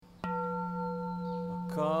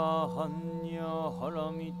가한야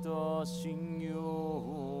하람이다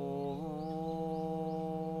신교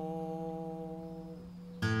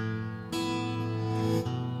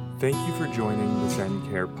Thank you for joining the Zen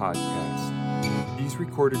Care podcast. These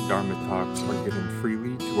recorded Dharma talks are given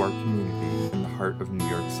freely to our community in the heart of New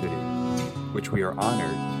York City, which we are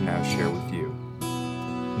honored to now share with you.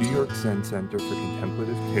 New York Zen Center for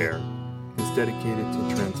Contemplative Care is dedicated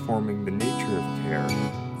to transforming the nature of care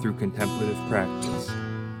through contemplative practice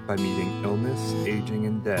by meeting illness, aging,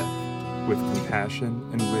 and death with compassion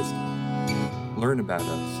and wisdom. Learn about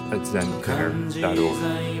us at zencare.org.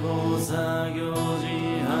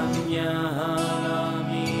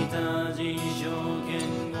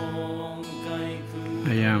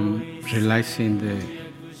 I am realizing that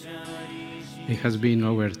it has been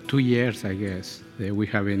over 2 years, I guess, that we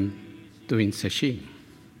have been doing sesshin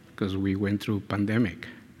because we went through pandemic.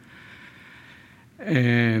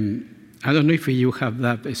 And I don't know if you have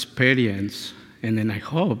that experience, and then I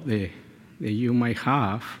hope that you might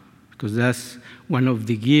have, because that's one of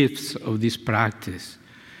the gifts of this practice,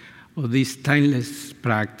 of this timeless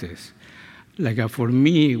practice. Like for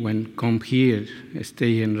me, when come here,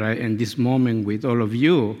 stay in this moment with all of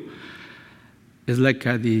you, it's like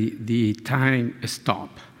the time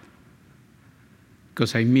stop,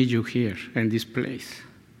 because I meet you here in this place.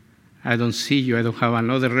 I don't see you, I don't have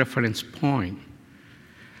another reference point.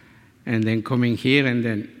 And then coming here, and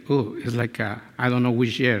then, it's like I don't know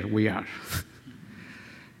which year we are.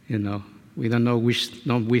 You know, we don't know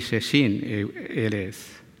which session it is,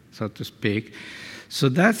 so to speak. So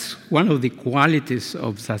that's one of the qualities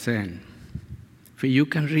of Zazen. For you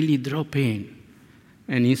can really drop in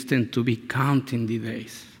an instant to be counting the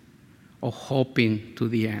days or hoping to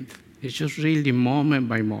the end. It's just really moment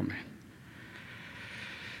by moment.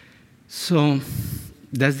 So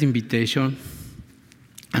that's the invitation.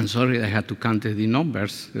 I'm sorry I had to count the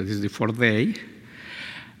numbers. That is the fourth day.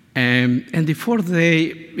 And the fourth day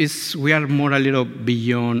is, we are more a little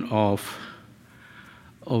beyond of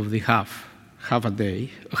the half a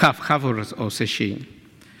day, half of session.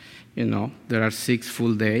 You know, there are 6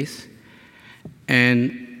 full days.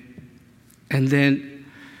 And then,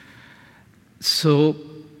 so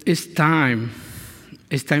it's time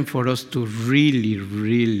for us to really,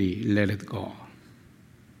 really let it go.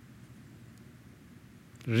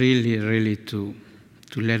 Really, really to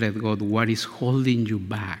let it go, what is holding you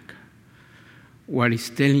back, what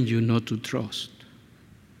is telling you not to trust.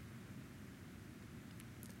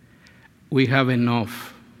 We have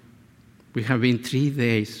enough. We have been 3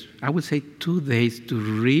 days, I would say 2 days, to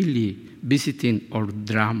really visiting our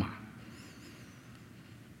drama,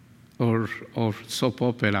 or soap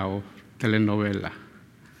opera, or telenovela,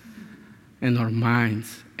 in our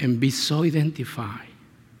minds, and be so identified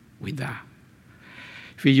with that.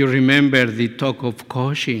 If you remember the talk of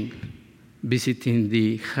Koshin, visiting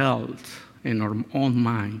the health in our own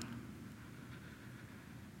mind.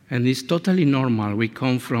 And it's totally normal. We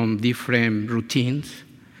come from different routines,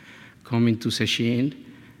 coming to sesshin,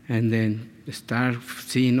 and then start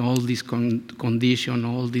seeing all this condition,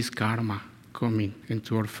 all this karma coming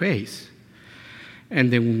into our face.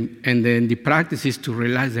 And then the practice is to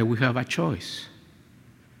realize that we have a choice.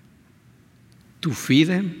 To feed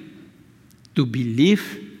them, to believe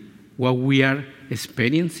what we are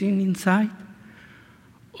experiencing inside,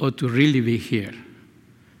 or to really be here,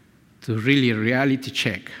 to really reality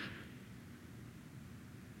check.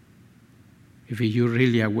 If you're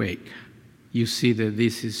really awake, you see that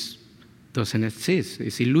this doesn't exist,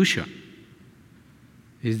 it's illusion.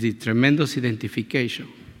 It's the tremendous identification.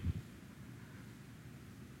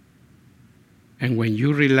 And when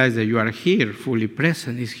you realize that you are here, fully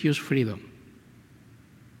present, it's huge freedom.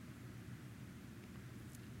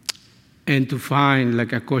 And to find,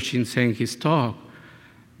 like a Koshin saying in his talk,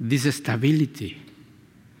 this stability,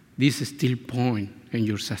 this still point in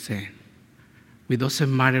your Zazen. It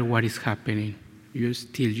doesn't matter what is happening, you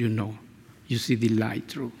still, you see the light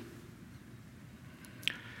through.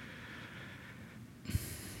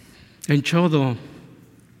 And Chodo,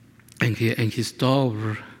 in his talk,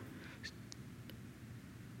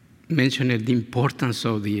 mentioned the importance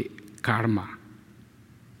of the karma,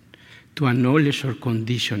 to acknowledge our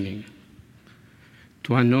conditioning,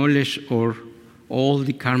 to acknowledge all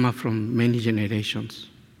the karma from many generations.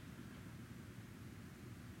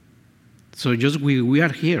 So just we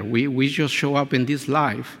are here. We just show up in this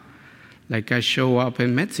life like I show up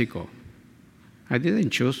in Mexico. I didn't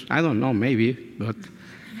choose. I don't know, maybe, but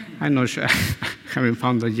I'm not sure. I haven't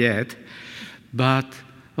found it yet. But,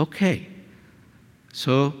 okay.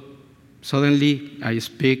 So suddenly I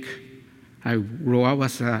grew up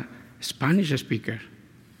as a Spanish speaker.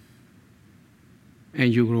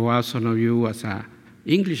 and you grow up, some of you, as an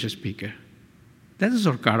English speaker. That is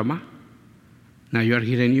our karma. Now you are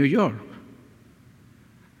here in New York.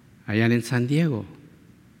 I am in San Diego.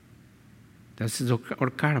 That's our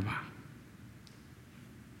karma.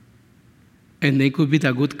 And it could be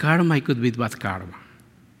the good karma, it could be bad karma.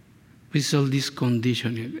 With all this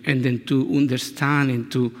conditioning, and then to understand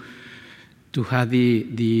and to have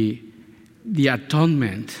the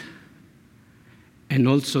atonement. And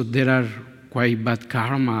also there are quite bad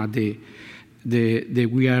karma,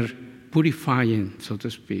 we are purifying, so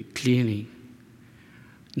to speak, cleaning,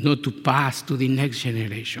 not to pass to the next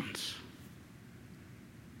generations.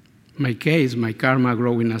 My case, my karma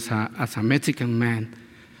growing as a Mexican man,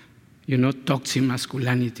 toxic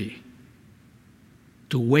masculinity,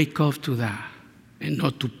 to wake up to that and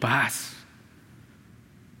not to pass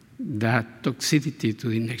that toxicity to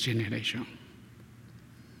the next generation.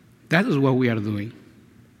 That is what we are doing.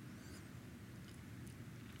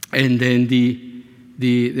 And then the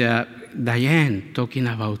Diane talking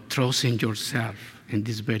about trusting yourself in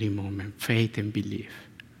this very moment, faith and belief.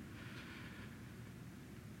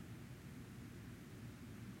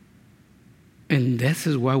 And this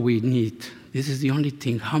is what we need. This is the only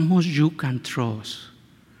thing. How much you can trust.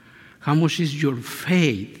 How much is your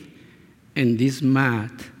faith in this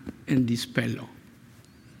mat and this pillow?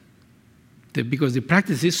 Because the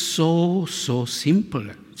practice is so simple.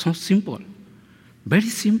 So simple. Very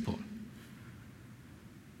simple.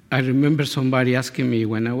 I remember somebody asking me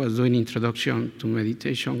when I was doing introduction to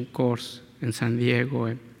meditation course in San Diego,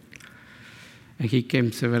 and he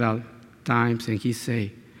came several times, and he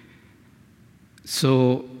said,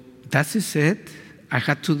 so that's it? I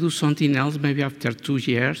had to do something else maybe after 2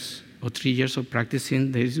 years or 3 years of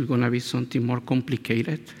practicing, there is going to be something more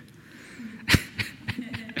complicated?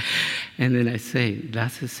 And then I say,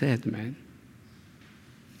 that's it, man.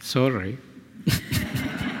 Sorry.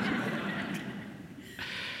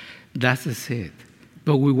 That's it.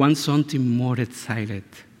 But we want something more excited.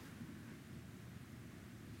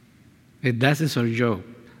 And that is our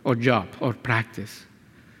job, our practice,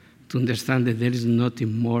 to understand that there is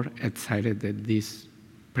nothing more excited than this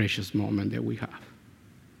precious moment that we have.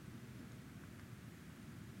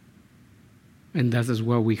 And that is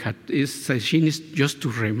what we had. Sesshin is just to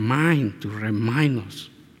remind us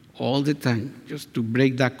all the time, just to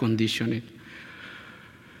break that conditioning,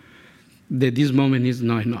 that this moment is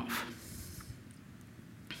not enough.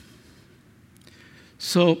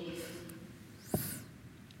 So,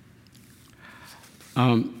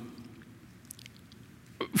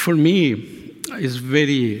 for me, it's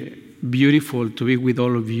very beautiful to be with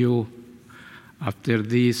all of you after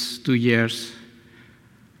these 2 years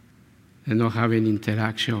and not having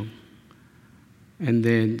interaction, and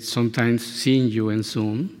then sometimes seeing you in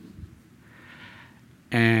Zoom,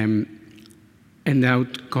 and now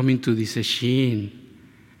coming to this sesshin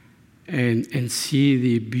and see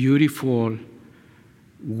the beautiful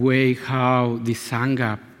way how the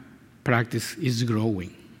Sangha practice is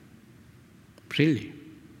growing. Really.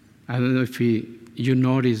 I don't know if you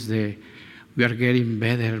notice that we are getting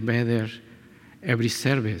better every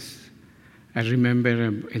service. I remember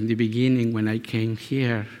in the beginning when I came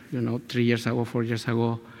here, 3 years ago, 4 years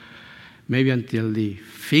ago, maybe until the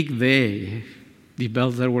 5th day, the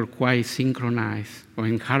bells that were quite synchronized or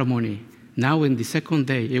in harmony. Now in the 2nd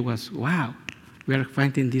day, it was, wow, we are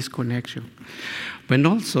finding this connection. But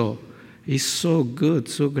also, it's so good,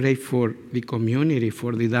 so great for the community,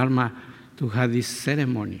 for the Dharma, to have this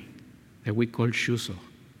ceremony that we call Shuso.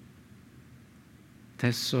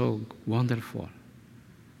 That's so wonderful.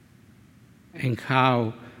 And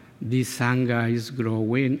how this Sangha is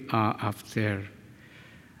growing after,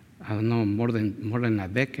 I don't know, more than a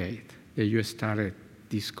decade that you started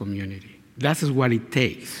this community. That is what it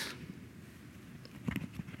takes.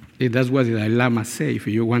 That's what the Dalai Lama says. If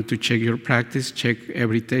you want to check your practice, check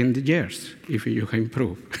every 10 years if you can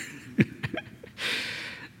improve.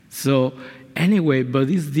 So anyway, but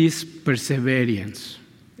it's this perseverance,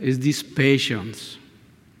 it's this patience.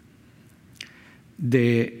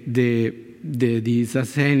 The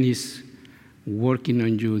Zazen is working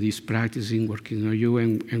on you, this practice is working on you,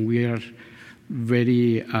 and we are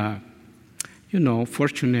very,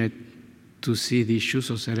 fortunate to see the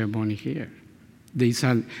Shuso ceremony here.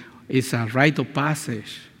 It's a rite of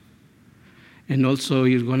passage, and also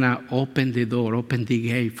it's going to open the door, open the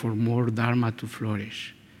gate for more Dharma to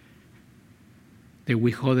flourish. That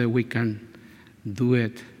we hope that we can do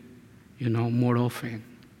it, more often.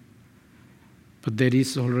 But there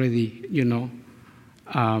is already,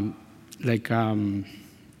 like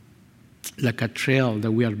a trail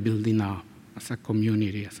that we are building up as a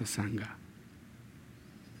community, as a Sangha.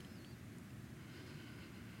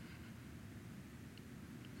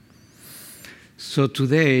 So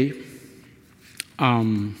today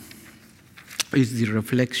is the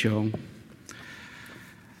reflection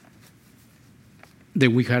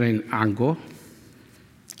that we had in Ango.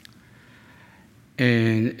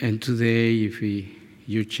 And today, if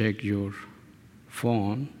you check your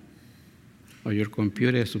phone or your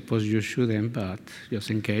computer, I suppose you shouldn't, but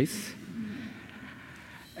just in case.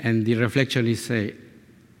 And the reflection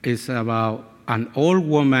is about an old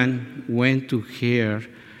woman went to hear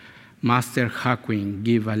Master Hakuin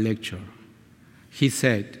give a lecture. He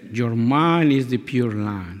said, "Your mind is the pure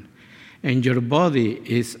land, and your body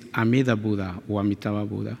is Amida Buddha, or Amitabha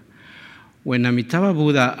Buddha. When Amitabha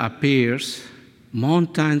Buddha appears,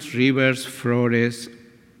 mountains, rivers, forests,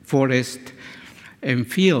 and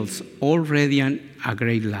fields all radiant a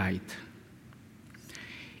great light.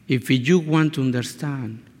 If you want to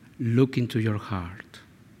understand, look into your heart."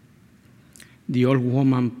 The old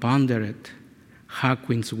woman pondered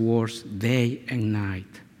Hakuin's words day and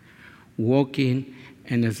night, walking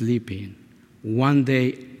and sleeping. One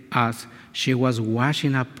day, as she was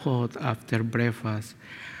washing a pot after breakfast,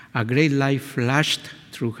 a great light flashed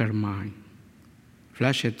through her mind.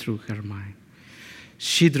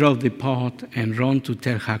 She dropped the pot and ran to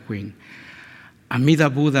tell Hakuin, "Amida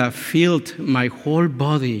Buddha filled my whole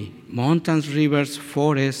body. Mountains, rivers,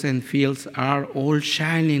 forests, and fields are all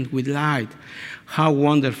shining with light. How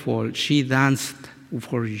wonderful!" She danced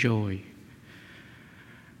for joy.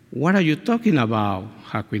 "What are you talking about?"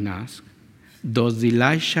 Hakuin asked. "Does the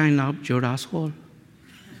light shine up your asshole?"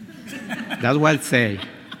 That's what I say.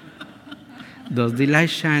 Does the light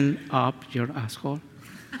shine up your asshole?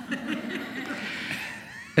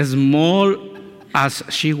 Small as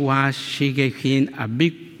she was, she gave him a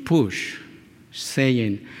big push,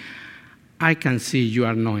 saying, "I can see you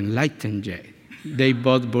are not enlightened yet." They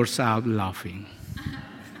both burst out laughing.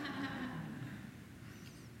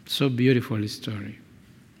 So beautiful story.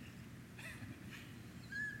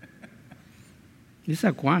 It's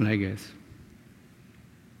a Kwan, I guess.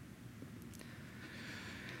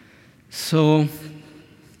 So,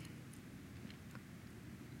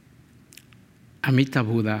 Amida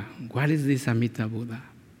Buddha, what is this Amida Buddha?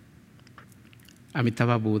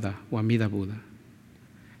 Amitabha Buddha, or Amida Buddha.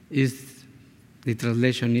 The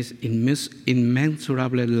translation is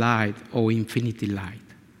immeasurable light or infinity light.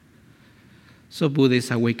 So Buddha is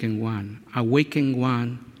awakened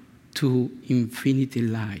one to infinity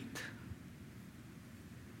light.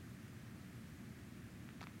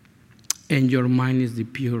 And your mind is the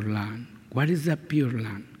pure land. What is that pure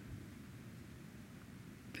land?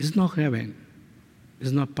 It's not heaven.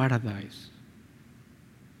 It's not paradise.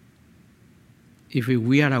 If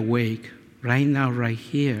we are awake right now, right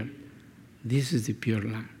here, this is the pure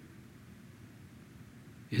land.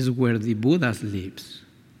 It's where the Buddhas lives,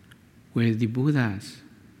 where the Buddhas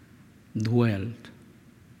dwelled.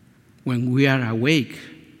 When we are awake,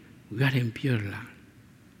 we are in pure land.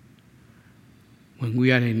 When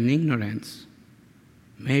we are in ignorance,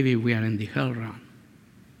 maybe we are in the hell realm.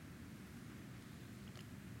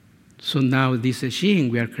 So now this Sesshin,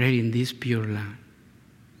 we are creating this pure land.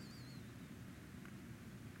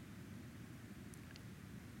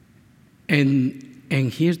 And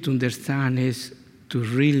here to understand is to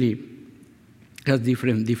really have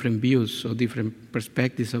different views or different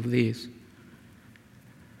perspectives of this.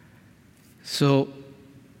 So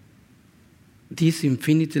this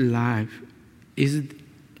infinite life is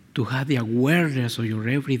to have the awareness of your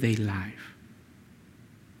everyday life.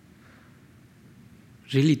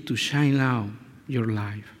 Really to shine out your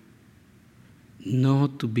life.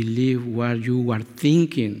 Not to believe what you are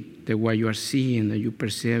thinking, that what you are seeing, that you are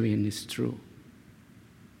perceiving is true.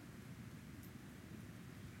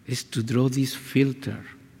 It's to draw this filter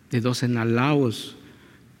that doesn't allow us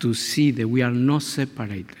to see that we are not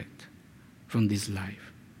separated from this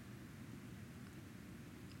life.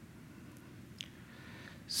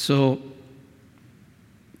 So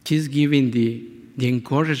she's giving the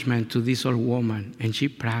encouragement to this old woman, and she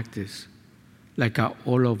practiced like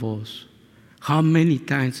all of us. How many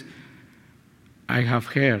times I have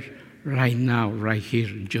heard right now, right here,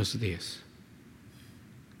 just this?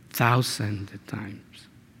 Thousands of times.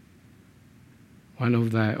 One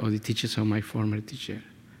of the teachers of my former teacher,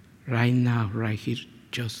 right now, right here,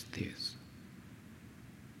 just this.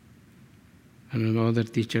 And another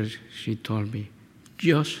teacher, she told me,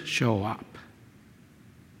 just show up.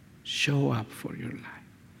 Show up for your life.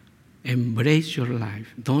 Embrace your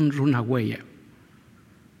life. Don't run away.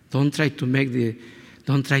 Don't try to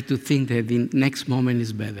think that the next moment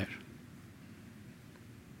is better.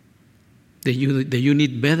 That you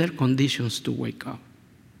need better conditions to wake up.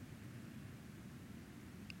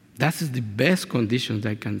 That's the best conditions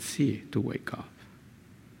I can see to wake up.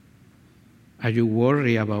 Are you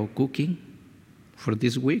worried about cooking for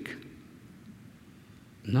this week?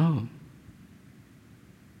 No.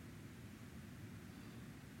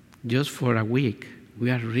 Just for a week,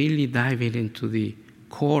 we are really diving into the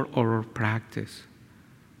core of our practice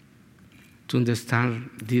to understand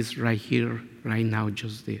this right here, right now,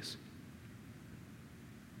 just this.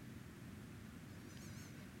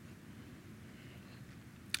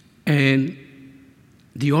 And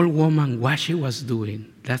the old woman, what she was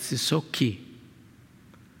doing, that is so key.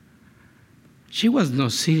 She was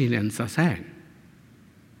not sitting in zazen.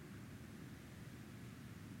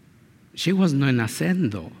 She was not in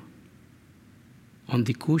ascendo on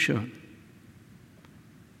the cushion.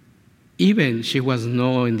 Even she was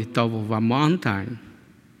not in the top of a mountain.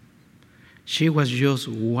 She was just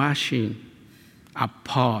washing a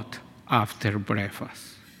pot after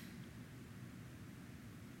breakfast.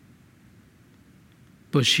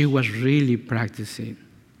 But she was really practicing.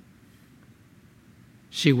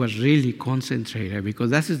 She was really concentrated, because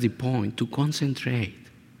that is the point, to concentrate.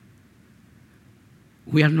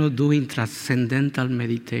 We are not doing transcendental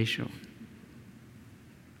meditation.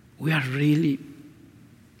 We are really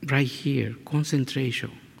right here,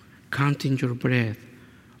 concentration, counting your breath,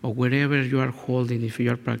 or wherever you are holding, if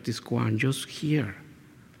you are practicing Quan, just here.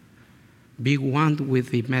 Be one with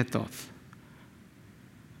the method.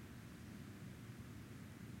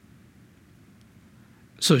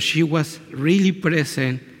 So she was really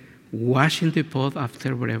present, washing the pot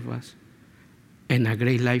after breakfast, and a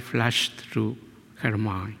great light flashed through her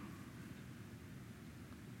mind.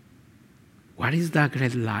 What is that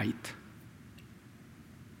great light?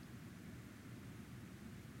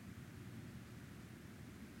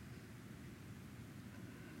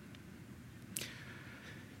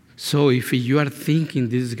 So if you are thinking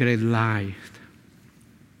this great light,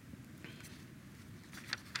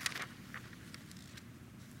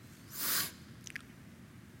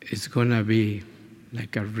 it's going to be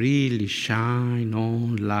like a really shine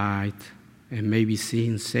on light, and maybe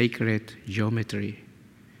seeing sacred geometry,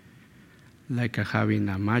 like having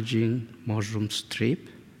a magic mushroom strip.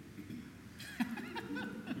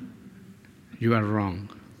 You are wrong.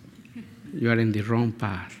 You are in the wrong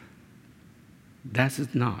path. That's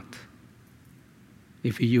it not.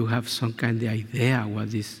 If you have some kind of idea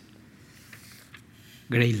what this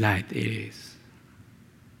great light is,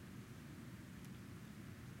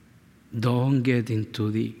 don't get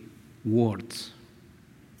into the words.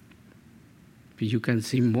 You can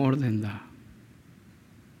see more than that.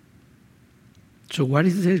 So what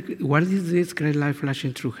is this great light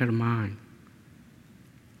flashing through her mind?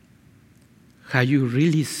 How you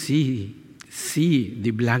really see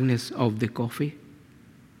the blackness of the coffee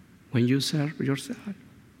when you serve yourself?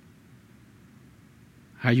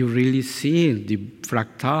 Are you really seeing the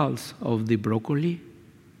fractals of the broccoli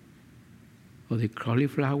or the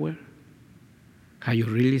cauliflower? Are you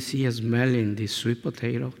really smelling the sweet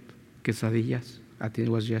potato quesadillas? I think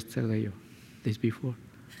it was yesterday or days before.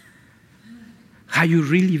 How you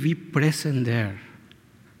really be present there.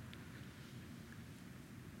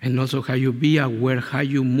 And also how you be aware how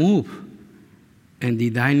you move in the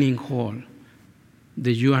dining hall,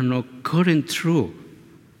 that you are not cutting through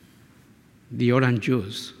the orange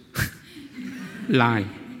juice line.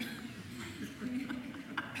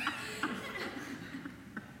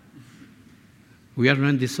 We are not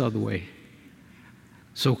in the subway.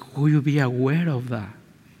 So will you be aware of that?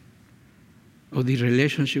 Of the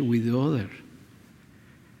relationship with the other?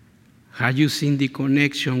 Have you seen the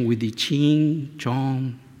connection with the Qing,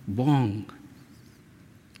 Chong, Bong?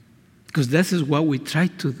 Because this is what we try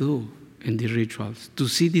to do in the rituals, to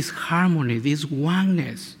see this harmony, this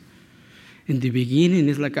oneness. In the beginning,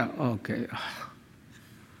 it's like, okay,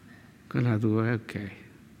 gonna do it, okay.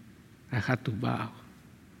 I had to bow.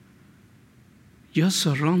 Just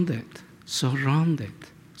surrounded,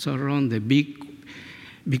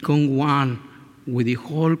 become one with the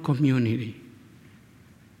whole community.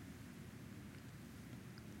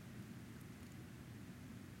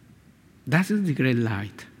 That is the great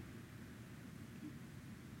light.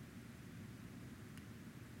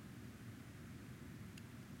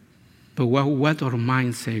 But what our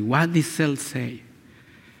minds say, what the cells say,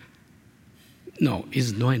 no,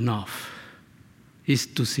 it's not enough. It's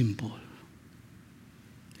too simple.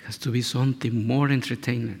 It has to be something more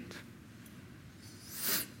entertainment.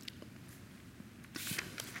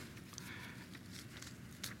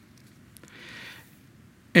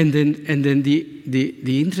 And then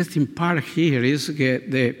the interesting part here is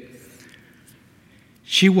that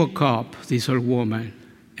she woke up, this old woman,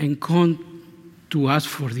 and come to ask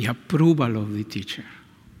for the approval of the teacher.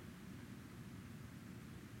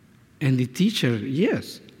 And the teacher,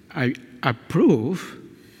 yes, I approve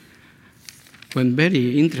in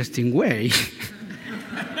very interesting way.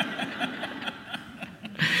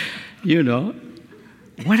 You know,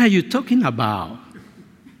 what are you talking about?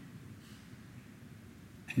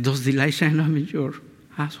 Does the light shine on your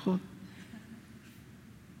asshole?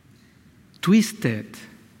 Twisted.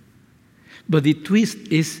 But the twist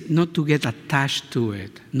is not to get attached to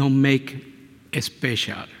it, not make a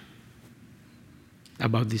special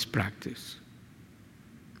about this practice.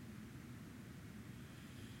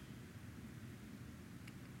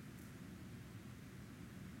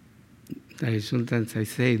 Sometimes I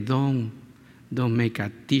say, don't make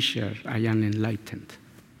a t-shirt, I am enlightened.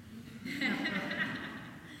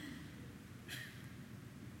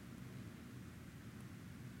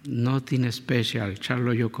 Nothing special.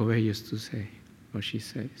 Charlotte Yokove used to say, or she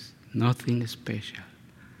says, nothing special.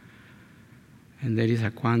 And there is a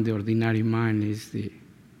quant, the ordinary mind is the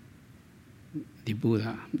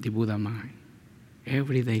Buddha mind.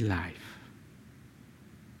 Everyday life.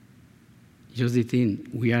 Just the thing,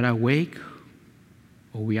 we are awake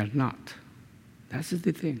or we are not. That's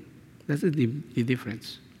the thing. That's the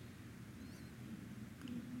difference.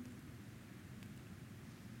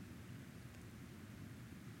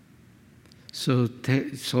 So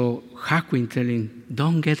Hakuin telling,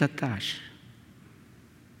 don't get attached.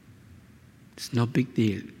 It's no big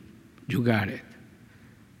deal. You got it.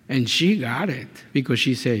 And she got it because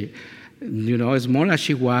she said, as small as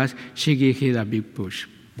she was, she gave it a big push.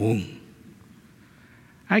 Boom.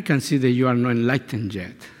 I can see that you are not enlightened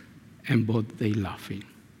yet. And both they laughing.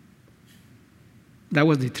 That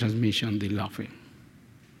was the transmission, the laughing.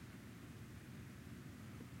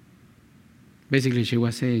 Basically, she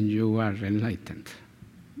was saying, you are enlightened.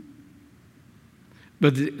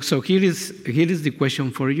 But so here is the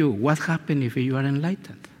question for you. What happens if you are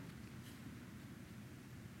enlightened?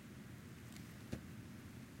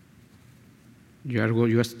 You are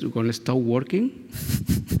going to stop working?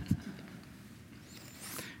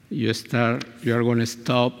 You are going to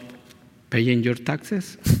stop paying your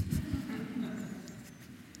taxes?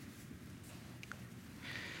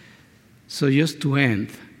 So just to end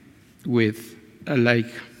with,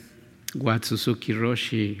 like what Suzuki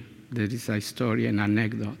Roshi, there is a story, an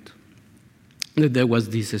anecdote, that there was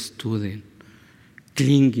this student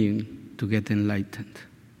clinging to get enlightened,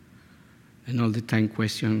 and all the time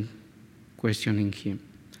questioning him.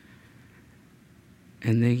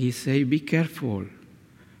 And then he said, be careful,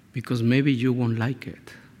 because maybe you won't like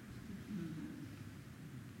it.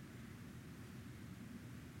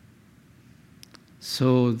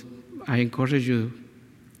 So I encourage you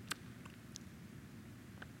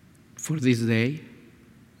for this day.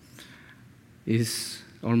 Is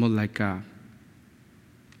almost like a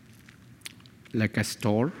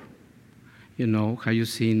store. You know how you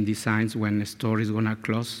see in designs when a store is going to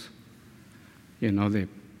close? They're going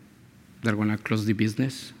to close the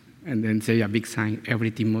business and then say a big sign,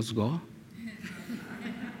 everything must go.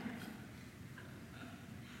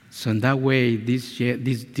 So in that way, this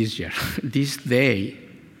day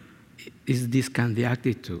is this kind of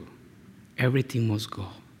attitude. Everything must go.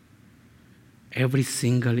 Every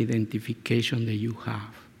single identification that you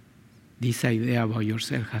have, this idea about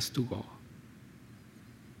yourself has to go.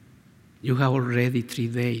 You have already 3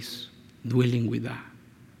 days dwelling with that.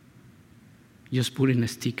 Just putting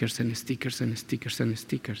stickers and stickers and stickers and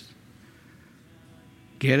stickers.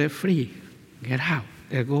 Get it free. Get out.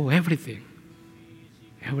 Let go everything.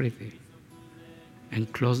 Everything. And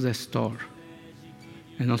close the store.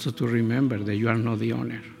 And also to remember that you are not the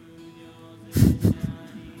owner.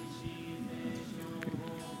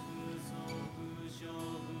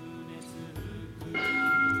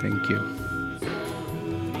 Thank you.